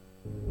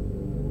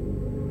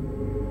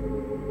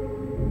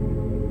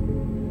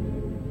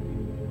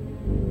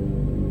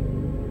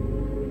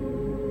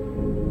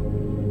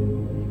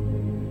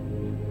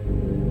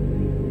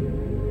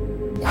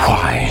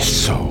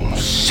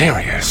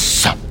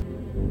serious?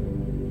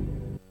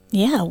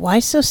 Yeah, why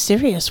so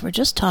serious? We're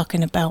just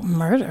talking about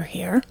murder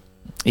here.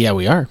 Yeah,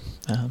 we are.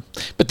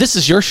 But this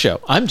is your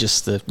show. I'm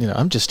just here.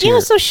 Yeah,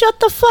 so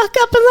shut the fuck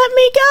up and let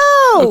me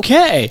go!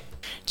 Okay.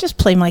 Just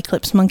play my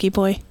clips, monkey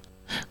boy.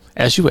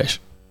 As you wish.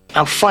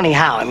 I'm funny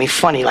how? I mean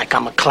funny like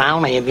I'm a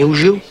clown, I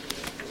amuse you?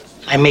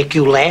 I make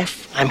you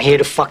laugh? I'm here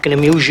to fucking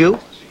amuse you?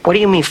 What do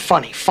you mean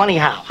funny? Funny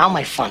how? How am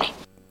I funny?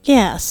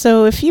 Yeah,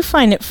 so if you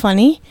find it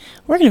funny,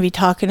 we're going to be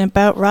talking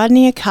about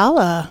Rodney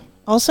Alcala,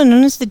 also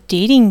known as the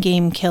dating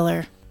game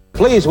killer.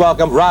 Please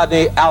welcome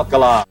Rodney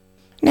Alcala.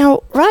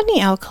 Now, Rodney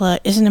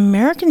Alcala is an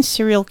American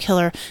serial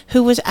killer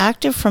who was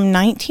active from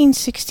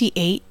 1968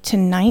 to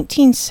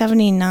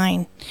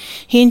 1979.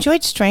 He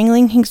enjoyed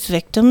strangling his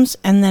victims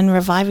and then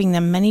reviving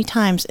them many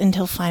times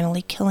until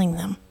finally killing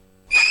them.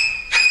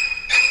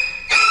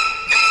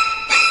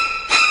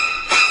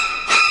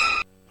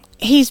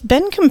 He's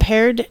been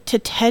compared to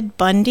Ted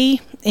Bundy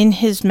in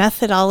his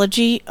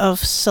methodology of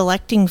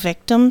selecting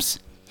victims.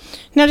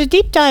 Now, to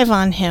deep dive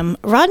on him,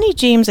 Rodney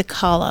James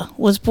Alcala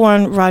was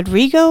born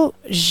Rodrigo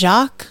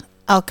Jacques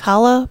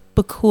Alcala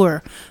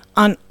Bucur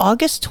on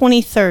August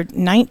 23,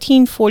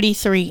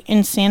 1943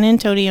 in San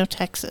Antonio,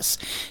 Texas,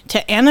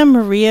 to Ana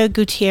Maria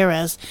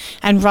Gutierrez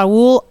and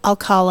Raul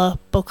Alcala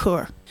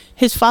Bucur.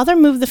 His father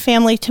moved the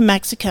family to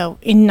Mexico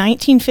in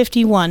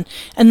 1951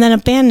 and then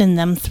abandoned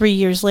them 3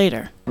 years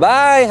later.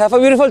 Bye, have a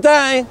beautiful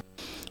time.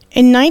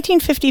 In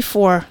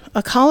 1954,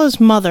 Alcala's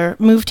mother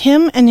moved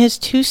him and his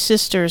two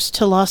sisters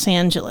to Los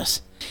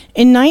Angeles.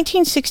 In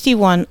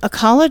 1961,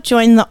 Alcala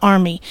joined the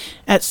Army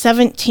at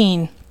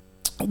 17,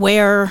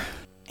 where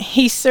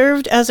he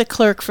served as a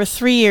clerk for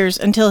 3 years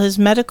until his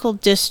medical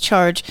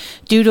discharge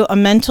due to a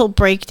mental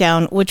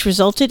breakdown, which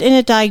resulted in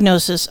a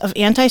diagnosis of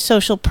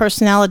antisocial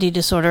personality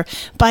disorder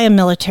by a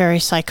military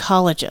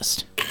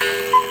psychologist.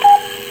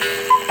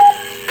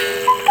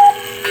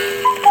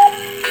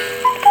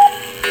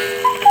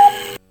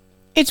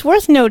 It's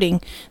worth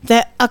noting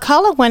that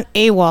Alcala went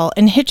AWOL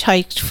and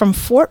hitchhiked from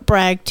Fort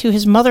Bragg to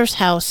his mother's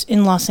house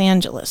in Los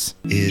Angeles.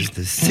 Is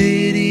the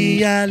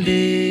city I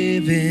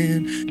live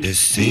in, the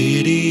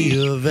city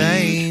of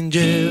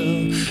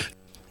angels.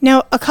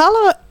 Now,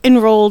 Alcala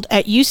enrolled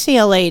at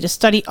UCLA to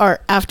study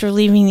art after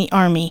leaving the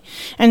Army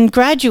and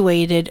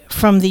graduated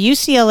from the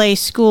UCLA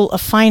School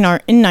of Fine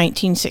Art in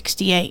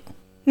 1968.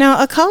 Now,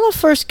 Alcala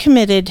first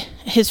committed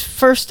his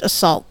first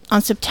assault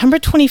on September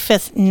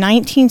 25th,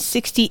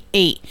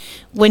 1968,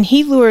 when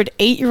he lured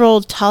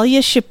 8-year-old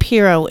Talia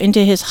Shapiro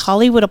into his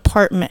Hollywood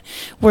apartment,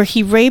 where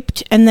he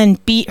raped and then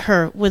beat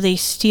her with a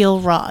steel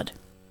rod.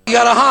 He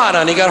got a hard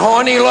on, he got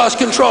horny, he lost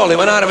control, he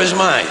went out of his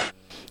mind.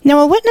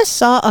 Now, a witness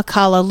saw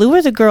Alcala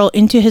lure the girl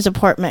into his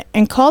apartment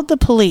and called the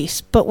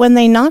police, but when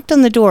they knocked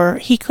on the door,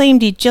 he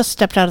claimed he'd just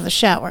stepped out of the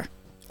shower.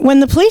 When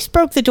the police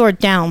broke the door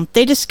down,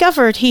 they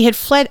discovered he had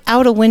fled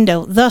out a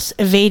window, thus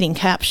evading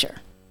capture.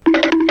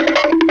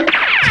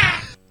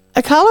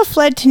 Alcala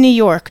fled to New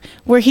York,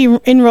 where he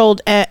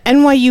enrolled at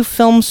NYU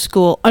Film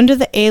School under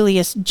the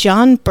alias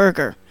John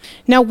Berger.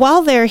 Now,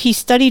 while there, he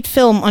studied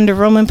film under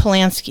Roman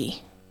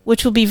Polanski,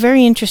 which will be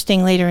very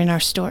interesting later in our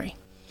story.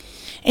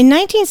 In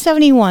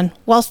 1971,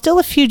 while still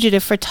a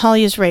fugitive for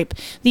Talia's rape,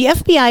 the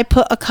FBI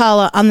put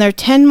Alcala on their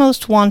 10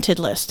 most wanted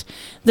list.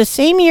 The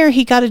same year,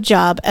 he got a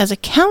job as a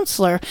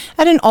counselor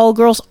at an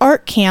all-girls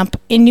art camp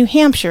in New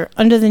Hampshire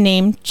under the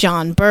name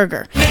John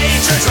Berger.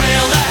 Nature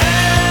trail to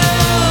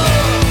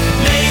hell!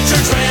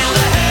 Nature trail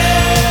to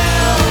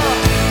hell!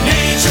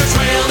 Nature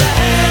trail to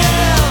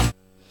hell!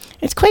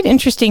 It's quite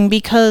interesting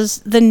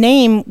because the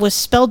name was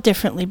spelled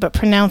differently but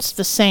pronounced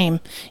the same.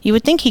 You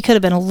would think he could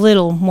have been a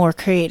little more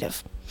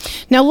creative.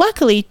 Now,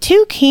 luckily,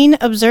 2 keen,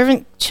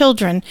 observant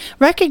children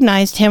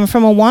recognized him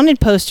from a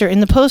wanted poster in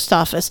the post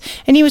office,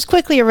 and he was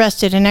quickly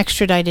arrested and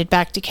extradited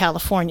back to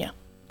California.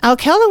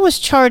 Alcala was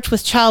charged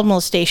with child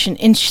molestation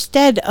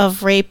instead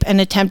of rape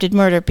and attempted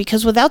murder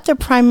because without their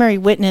primary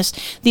witness,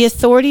 the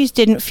authorities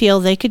didn't feel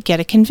they could get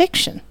a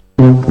conviction.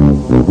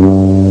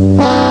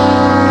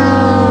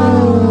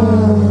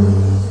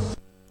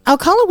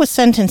 Alcala was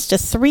sentenced to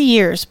 3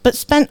 years, but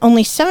spent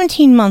only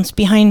 17 months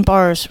behind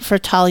bars for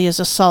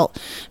Talia's assault,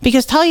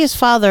 because Talia's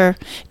father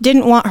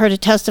didn't want her to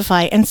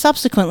testify and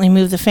subsequently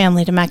moved the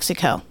family to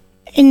Mexico.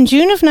 In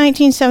June of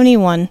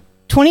 1971,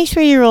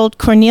 23-year-old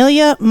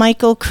Cornelia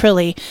Michael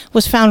Crilly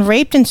was found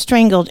raped and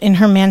strangled in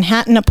her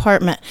Manhattan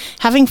apartment,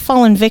 having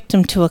fallen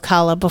victim to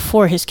Alcala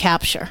before his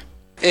capture.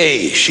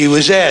 Hey, she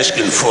was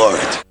asking for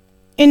it.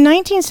 In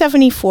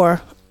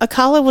 1974,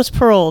 Alcala was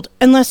paroled,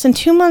 and less than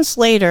 2 months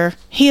later,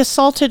 he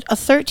assaulted a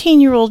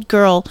 13-year-old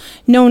girl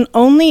known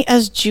only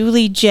as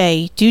Julie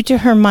J. due to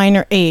her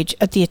minor age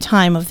at the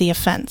time of the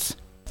offense.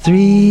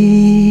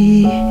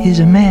 3 is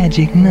a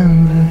magic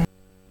number.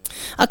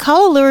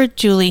 Alcala lured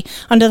Julie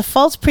under the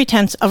false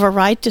pretense of a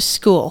ride to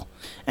school,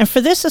 and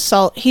for this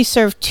assault, he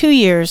served 2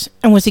 years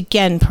and was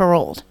again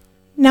paroled.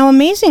 Now,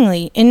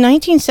 amazingly, in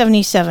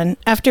 1977,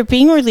 after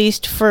being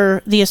released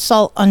for the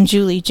assault on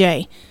Julie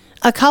J.,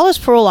 Alcala's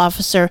parole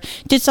officer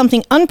did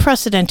something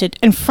unprecedented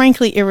and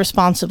frankly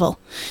irresponsible.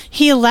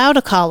 He allowed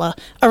Alcala,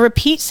 a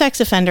repeat sex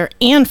offender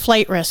and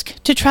flight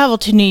risk, to travel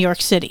to New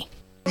York City.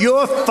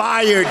 You're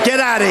fired. Get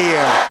out of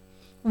here.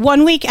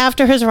 1 week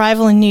after his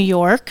arrival in New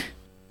York,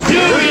 New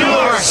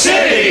York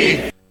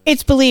City!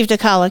 It's believed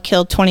Alcala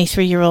killed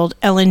 23-year-old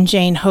Ellen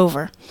Jane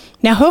Hover.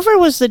 Now, Hover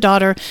was the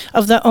daughter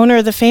of the owner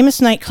of the famous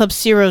nightclub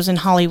Ciro's in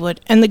Hollywood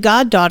and the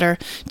goddaughter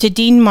to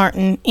Dean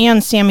Martin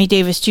and Sammy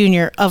Davis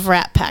Jr. of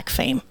Rat Pack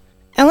fame.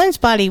 Ellen's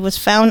body was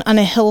found on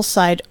a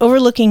hillside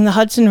overlooking the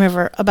Hudson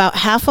River about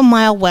half a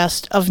mile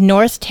west of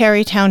North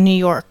Tarrytown, New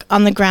York,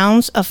 on the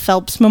grounds of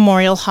Phelps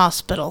Memorial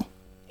Hospital.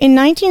 In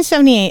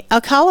 1978,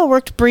 Alcala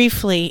worked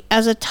briefly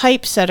as a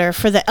typesetter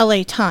for the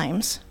LA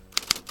Times.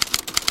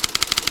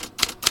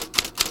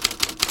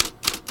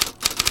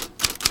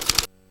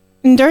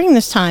 And during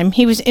this time,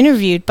 he was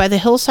interviewed by the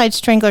Hillside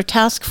Strangler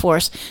Task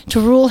Force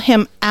to rule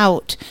him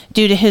out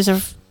due to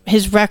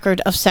his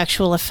record of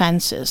sexual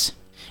offenses.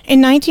 In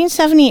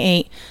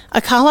 1978,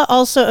 Alcala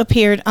also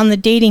appeared on The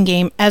Dating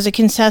Game as a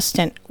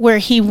contestant, where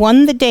he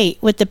won the date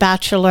with the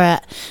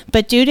Bachelorette,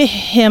 but due to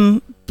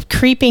him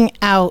creeping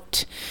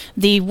out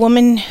the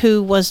woman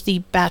who was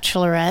the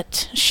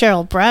Bachelorette,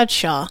 Cheryl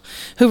Bradshaw,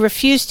 who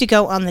refused to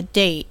go on the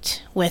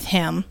date with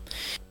him,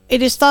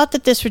 it is thought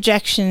that this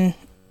rejection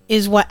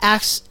is what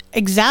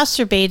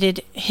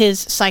exacerbated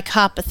his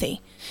psychopathy.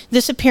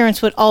 This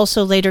appearance would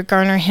also later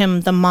garner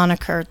him the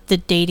moniker, the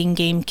Dating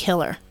Game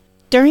Killer.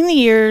 During the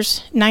years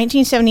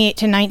 1978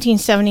 to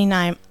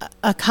 1979,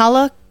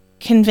 Alcala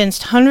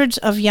convinced hundreds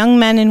of young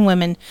men and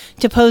women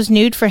to pose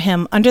nude for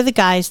him under the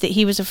guise that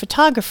he was a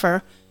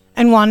photographer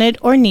and wanted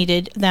or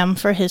needed them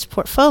for his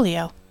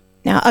portfolio.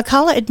 Now,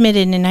 Alcala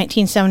admitted in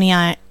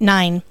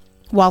 1979,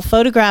 while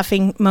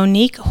photographing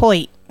Monique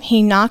Hoyt,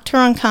 he knocked her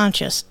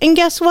unconscious. And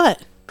guess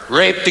what?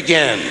 Raped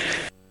again.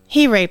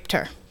 He raped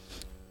her.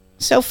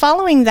 So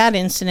following that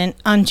incident,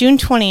 on June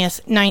 20th,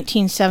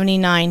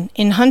 1979,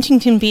 in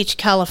Huntington Beach,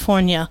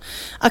 California,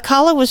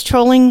 Alcala was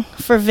trolling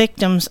for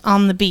victims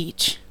on the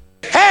beach.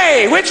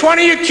 Hey, which one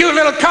of you cute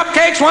little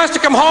cupcakes wants to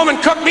come home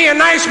and cook me a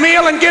nice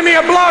meal and give me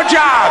a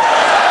blowjob?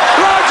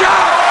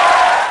 Blowjob!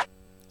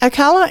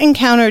 Alcala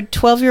encountered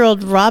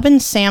 12-year-old Robin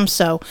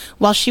Samso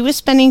while she was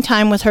spending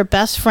time with her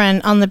best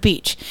friend on the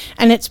beach,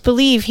 and it's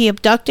believed he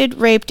abducted,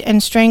 raped,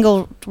 and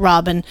strangled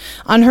Robin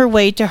on her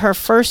way to her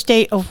first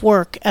day of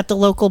work at the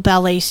local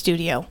ballet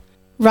studio.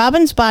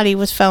 Robin's body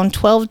was found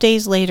 12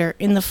 days later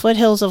in the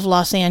foothills of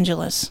Los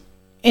Angeles.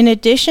 In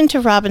addition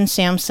to Robin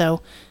Samso,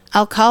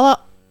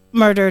 Alcala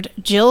murdered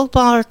Jill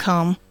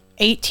Barcombe,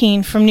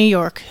 18, from New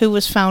York, who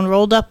was found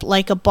rolled up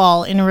like a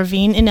ball in a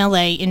ravine in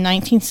LA in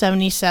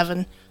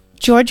 1977.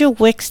 Georgia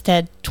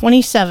Wickstead,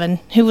 27,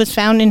 who was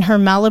found in her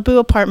Malibu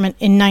apartment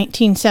in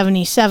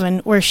 1977,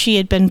 where she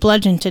had been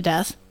bludgeoned to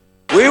death.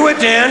 We were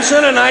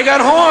dancing and I got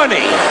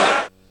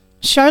horny.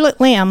 Charlotte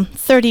Lamb,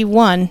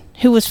 31,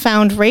 who was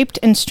found raped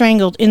and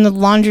strangled in the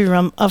laundry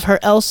room of her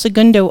El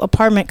Segundo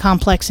apartment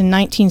complex in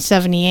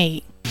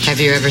 1978. Have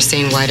you ever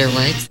seen White or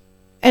White?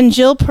 And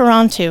Jill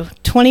Parantu,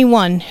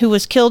 21, who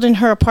was killed in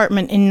her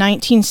apartment in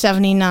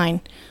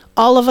 1979.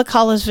 All of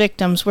Alcala's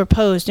victims were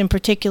posed in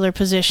particular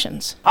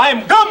positions.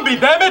 I'm Gumby,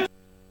 damn it!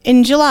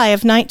 In July of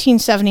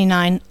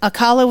 1979,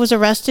 Alcala was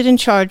arrested and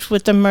charged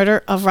with the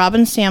murder of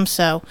Robin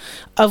Samso,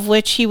 of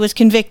which he was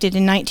convicted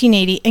in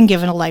 1980 and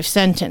given a life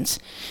sentence.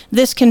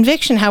 This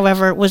conviction,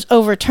 however, was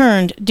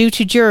overturned due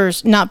to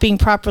jurors not being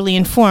properly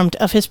informed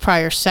of his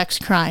prior sex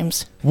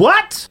crimes.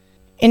 What?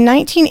 In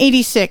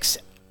 1986,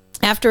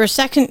 after a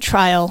second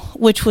trial,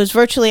 which was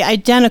virtually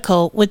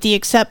identical with the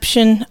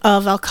exception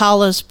of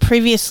Alcala's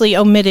previously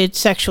omitted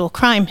sexual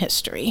crime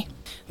history,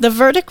 the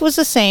verdict was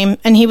the same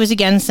and he was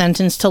again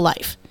sentenced to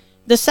life.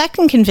 The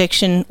second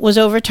conviction was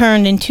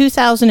overturned in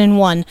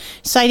 2001,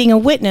 citing a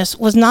witness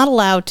was not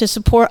allowed to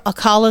support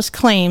Alcala's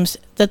claims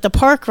that the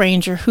park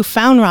ranger who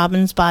found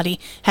Robin's body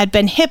had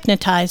been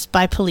hypnotized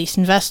by police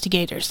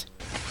investigators.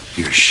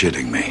 You're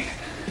shitting me.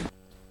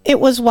 It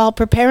was while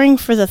preparing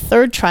for the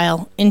third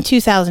trial in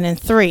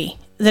 2003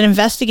 that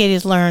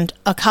investigators learned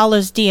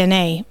Alcala's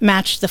DNA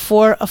matched the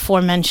four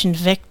aforementioned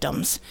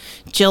victims: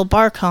 Jill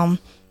Barcombe,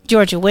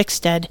 Georgia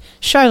Wickstead,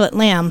 Charlotte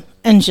Lamb,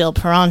 and Jill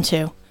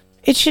Parantu.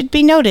 It should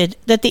be noted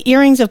that the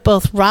earrings of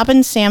both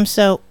Robin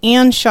Samso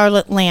and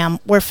Charlotte Lamb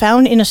were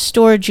found in a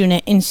storage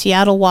unit in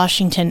Seattle,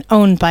 Washington,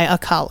 owned by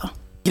Alcala.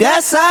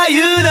 That's how you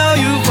know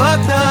you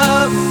fucked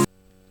up.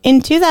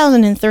 In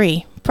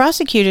 2003,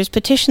 prosecutors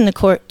petitioned the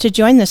court to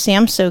join the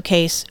Samso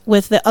case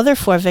with the other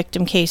four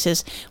victim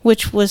cases,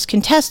 which was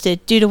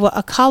contested due to what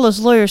Alcala's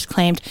lawyers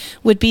claimed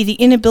would be the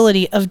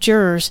inability of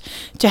jurors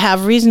to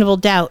have reasonable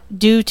doubt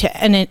due to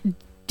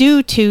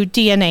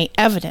DNA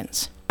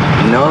evidence.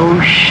 No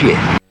shit.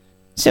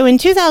 So in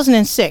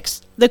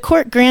 2006, the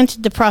court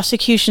granted the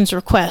prosecution's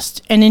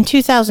request, and in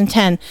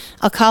 2010,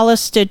 Alcala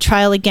stood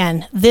trial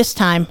again, this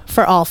time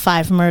for all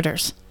 5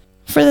 murders.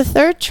 For the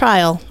third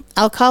trial,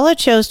 Alcala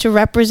chose to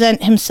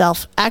represent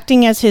himself,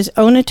 acting as his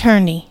own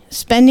attorney,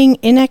 spending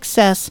in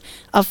excess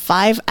of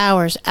 5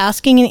 hours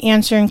asking and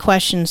answering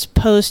questions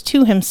posed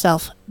to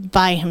himself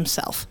by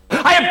himself.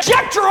 I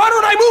object, Your Honor,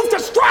 and I move to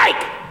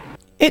strike!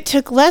 It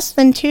took less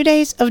than 2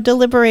 days of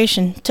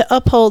deliberation to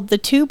uphold the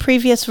 2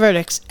 previous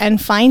verdicts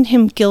and find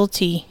him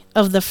guilty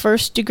of the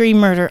first-degree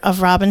murder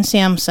of Robin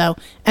Samso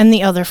and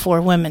the other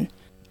 4 women.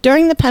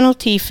 During the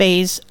penalty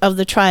phase of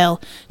the trial,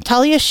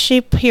 Talia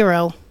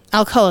Shapiro,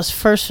 Alcala's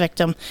first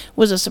victim,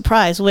 was a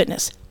surprise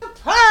witness.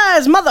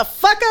 Surprise,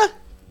 motherfucker!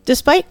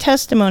 Despite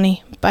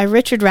testimony by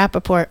Richard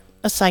Rappaport,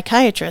 a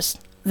psychiatrist,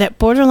 that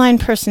borderline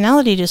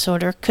personality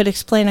disorder could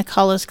explain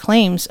Alcala's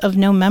claims of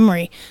no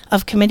memory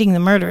of committing the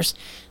murders,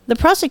 the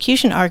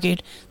prosecution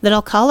argued that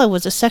Alcala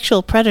was a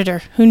sexual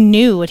predator who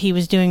knew what he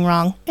was doing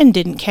wrong and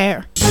didn't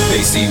care.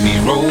 They see me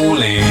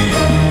rolling,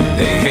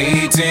 they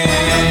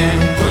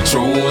hating,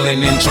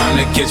 patrolling and trying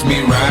to catch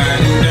me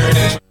riding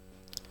dirty.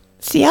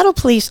 Seattle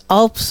police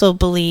also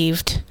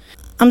believed...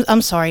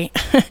 I'm sorry.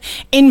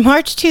 In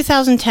March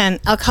 2010,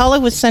 Alcala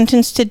was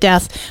sentenced to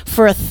death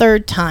for a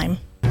 3rd time.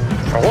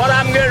 For what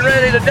I'm getting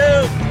ready to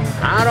do,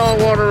 I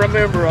don't want to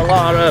remember a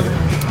lot of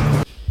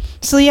it.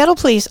 Seattle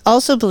police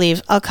also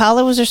believe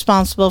Alcala was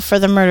responsible for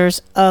the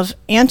murders of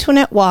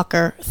Antoinette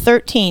Walker,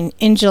 13,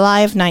 in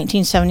July of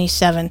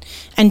 1977,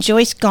 and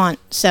Joyce Gaunt,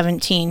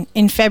 17,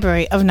 in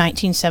February of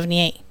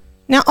 1978.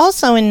 Now,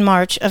 also in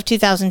March of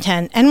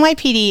 2010,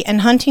 NYPD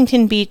and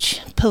Huntington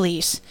Beach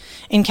Police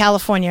in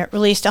California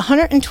released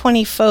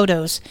 120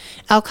 photos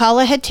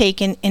Alcala had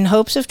taken in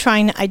hopes of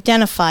trying to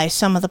identify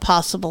some of the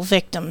possible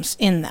victims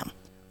in them.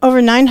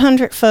 Over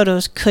 900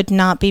 photos could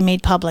not be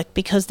made public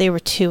because they were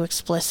too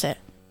explicit.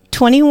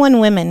 21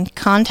 women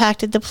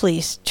contacted the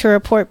police to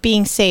report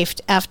being safe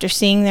after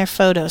seeing their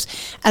photos,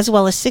 as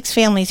well as 6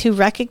 families who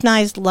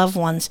recognized loved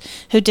ones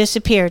who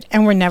disappeared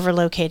and were never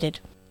located.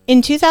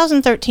 In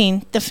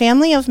 2013, the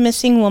family of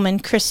missing woman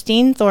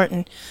Christine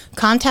Thornton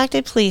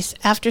contacted police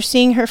after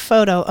seeing her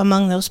photo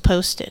among those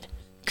posted.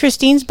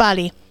 Christine's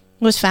body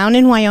was found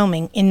in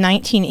Wyoming in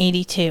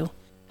 1982.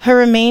 Her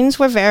remains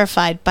were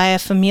verified by a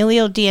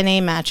familial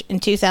DNA match in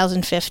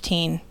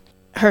 2015.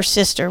 Her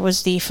sister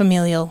was the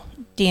familial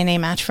DNA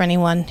match for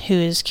anyone who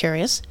is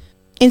curious.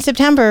 In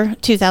September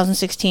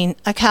 2016,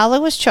 Alcala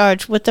was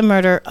charged with the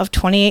murder of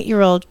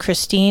 28-year-old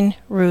Christine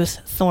Ruth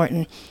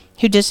Thornton,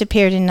 who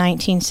disappeared in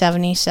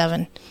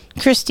 1977.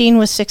 Christine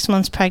was 6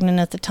 months pregnant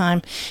at the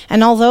time,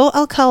 and although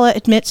Alcala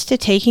admits to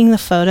taking the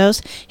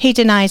photos, he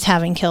denies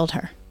having killed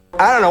her.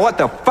 I don't know what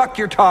the fuck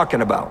you're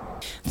talking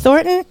about.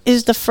 Thornton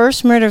is the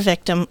first murder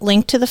victim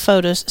linked to the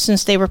photos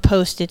since they were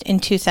posted in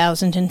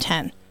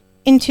 2010.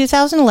 In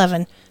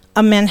 2011,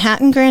 a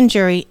Manhattan grand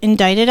jury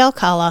indicted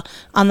Alcala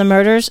on the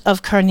murders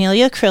of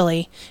Cornelia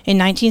Crilly in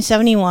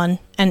 1971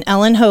 and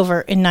Ellen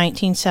Hover in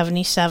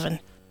 1977.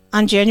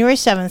 On January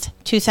 7,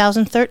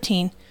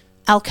 2013,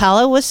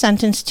 Alcala was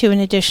sentenced to an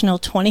additional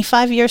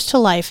 25 years to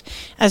life,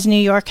 as New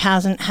York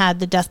hasn't had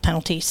the death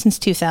penalty since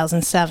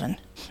 2007.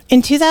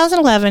 In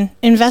 2011,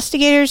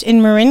 investigators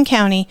in Marin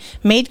County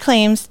made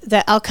claims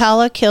that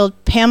Alcala killed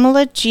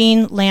Pamela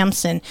Jean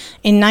Lamson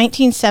in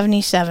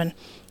 1977.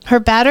 Her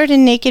battered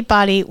and naked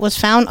body was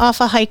found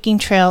off a hiking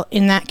trail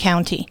in that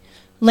county.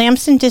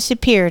 Lamson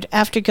disappeared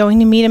after going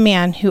to meet a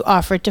man who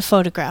offered to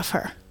photograph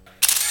her.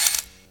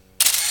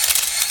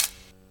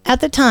 At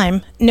the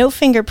time, no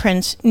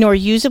fingerprints nor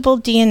usable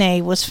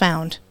DNA was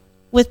found.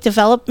 With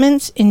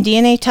developments in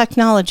DNA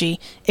technology,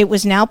 it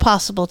was now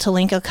possible to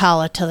link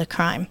Alcala to the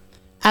crime.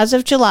 As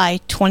of July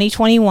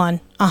 2021,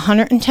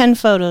 110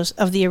 photos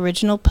of the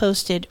original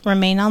posted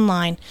remain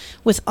online,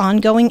 with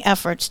ongoing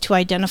efforts to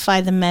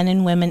identify the men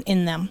and women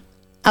in them.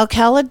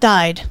 Alcala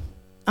died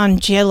on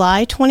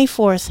July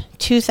 24,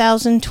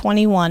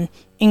 2021,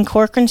 in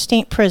Corcoran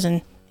State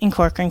Prison in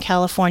Corcoran,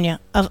 California,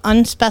 of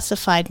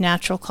unspecified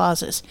natural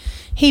causes.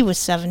 He was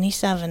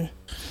 77.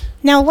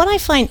 Now, what I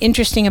find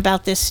interesting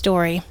about this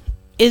story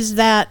is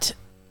that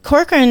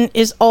Corcoran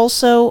is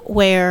also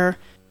where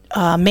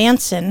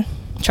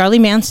Charlie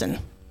Manson,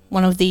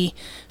 one of the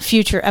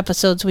future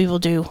episodes we will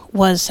do,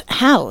 was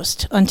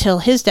housed until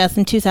his death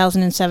in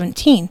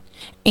 2017.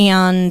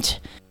 And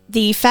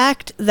the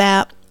fact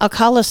that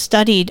Alcala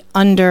studied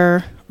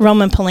under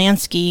Roman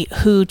Polanski,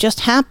 who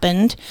just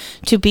happened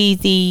to be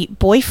the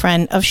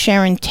boyfriend of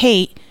Sharon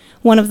Tate,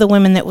 one of the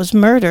women that was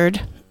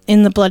murdered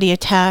in the bloody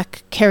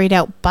attack carried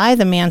out by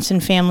the Manson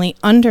family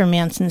under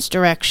Manson's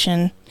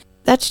direction.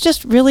 That's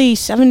just really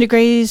 7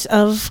 degrees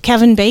of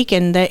Kevin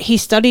Bacon, that he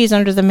studies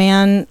under the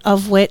man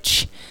of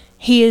which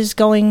he is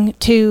going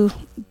to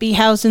be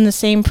housed in the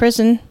same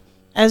prison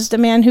as the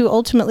man who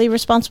ultimately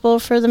responsible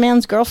for the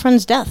man's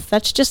girlfriend's death.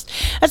 That's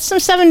some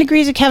 7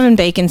 degrees of Kevin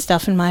Bacon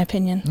stuff, in my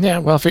opinion. Yeah,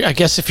 well, I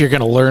guess if you're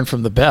going to learn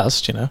from the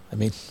best, I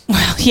mean.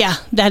 Well, yeah,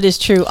 that is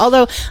true.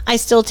 Although I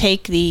still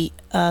take the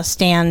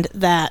stand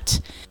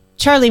that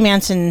Charlie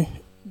Manson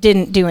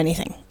didn't do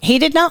anything. He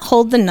did not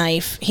hold the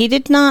knife. He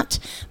did not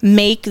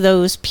make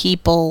those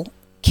people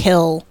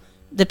kill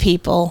the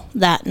people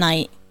that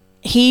night.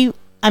 He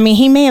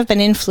may have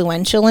been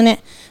influential in it,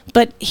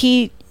 but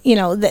he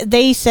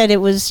they said it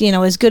was,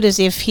 as good as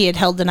if he had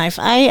held the knife.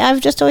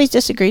 I've just always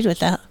disagreed with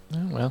that.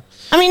 Oh, well,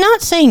 I mean,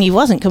 not saying he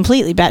wasn't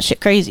completely batshit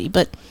crazy,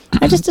 but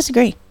I just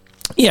disagree.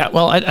 yeah.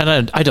 Well,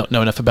 I don't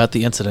know enough about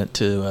the incident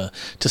to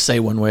say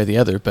one way or the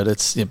other. But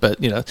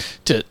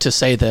to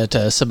say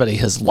that somebody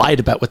has lied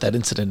about what that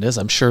incident is,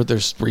 I'm sure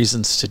there's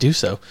reasons to do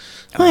so.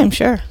 Oh, I'm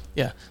sure.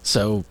 Yeah.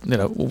 So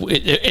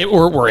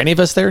were any of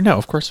us there? No,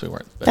 of course we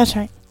weren't. But, That's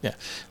right. Yeah.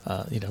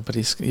 But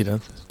he's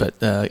Manson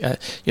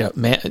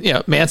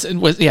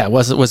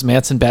was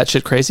Manson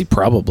batshit crazy?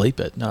 Probably,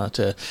 but not.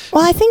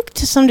 Well, I think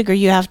to some degree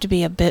you have to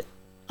be a bit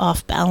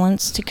off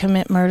balance to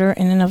commit murder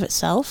in and of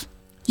itself.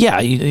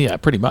 Yeah,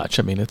 pretty much.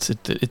 I mean, I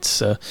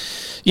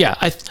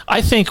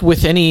think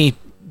with any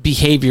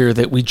behavior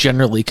that we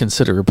generally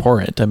consider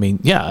abhorrent, I mean,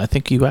 yeah, I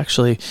think you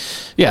actually,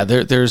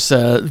 there's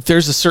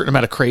a certain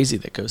amount of crazy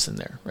that goes in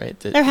there, right?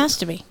 There has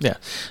to be. Yeah.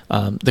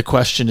 The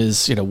question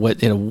is,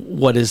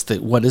 what is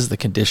the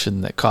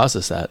condition that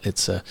causes that?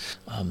 It's I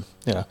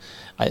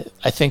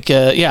think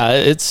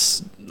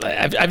it's.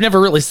 I've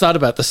never really thought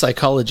about the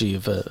psychology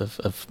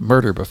of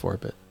murder before,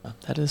 but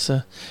that is,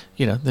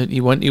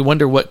 you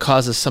wonder what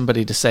causes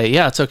somebody to say,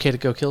 yeah, it's okay to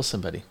go kill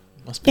somebody.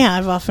 Must be. Yeah,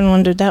 I've often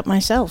wondered that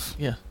myself.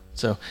 Yeah.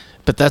 So,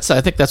 but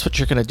I think that's what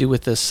you're going to do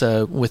with this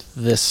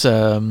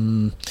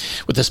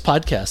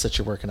podcast that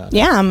you're working on.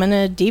 Yeah, I'm going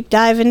to deep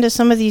dive into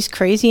some of these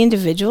crazy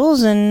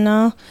individuals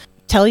and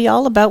tell you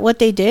all about what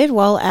they did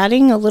while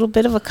adding a little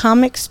bit of a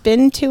comic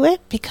spin to it,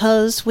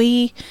 because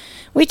we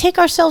take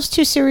ourselves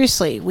too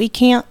seriously. We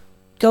can't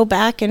go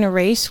back and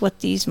erase what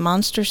these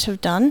monsters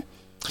have done.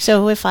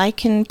 So if I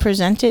can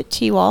present it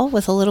to you all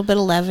with a little bit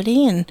of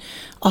levity and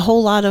a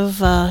whole lot of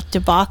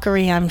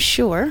debauchery, I'm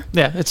sure.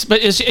 Yeah, as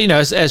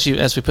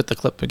we put the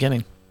clip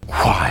beginning.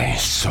 Why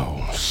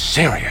so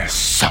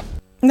serious?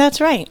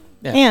 That's right.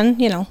 Yeah. And,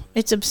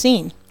 it's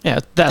obscene. Yeah,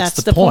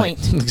 that's the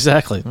point.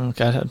 Exactly.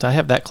 Okay, I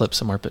have that clip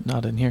somewhere, but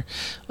not in here.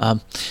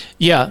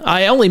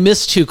 I only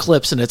missed 2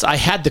 clips, and I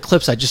had the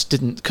clips, I just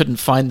couldn't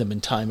find them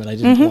in time, and I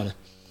didn't want to.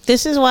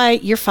 This is why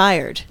you're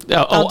fired.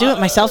 I'll do it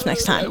myself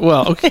next time.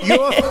 Well, okay.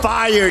 You're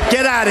fired.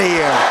 Get out of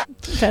here.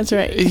 That's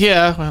right.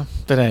 Yeah, well,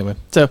 but anyway.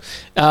 So,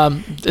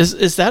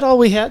 is that all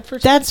we had for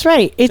today? That's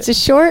right. It's a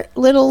short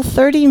little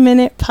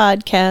 30-minute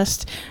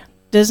podcast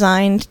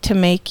designed to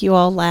make you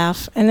all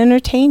laugh and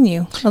entertain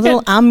you. A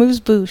little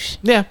amuse-bouche.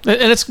 Yeah,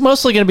 and it's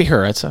mostly going to be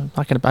her.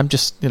 I'm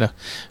just,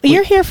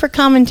 You're here for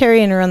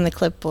commentary and run the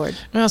clipboard.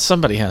 Well,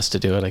 somebody has to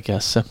do it, I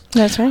guess. So.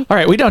 That's right. All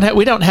right, we don't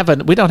have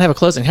a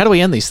closing. How do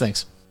we end these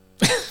things?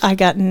 I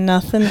got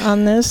nothing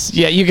on this.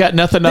 Yeah, you got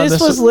nothing on this.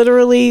 This was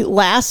literally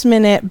last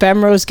minute.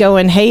 Bemrose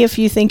going, hey, if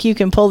you think you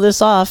can pull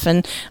this off.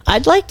 And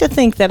I'd like to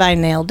think that I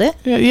nailed it.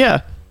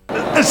 Yeah.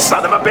 The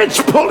son of a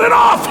bitch pulled it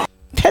off!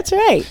 That's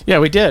right. Yeah,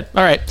 we did.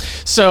 All right.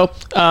 So,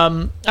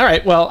 all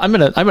right. Well, I'm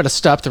gonna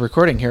stop the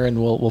recording here,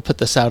 and we'll put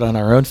this out on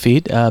our own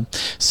feed.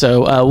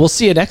 So we'll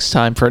see you next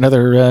time for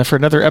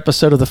another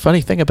episode of The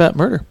Funny Thing About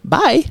Murder.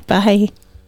 Bye. Bye.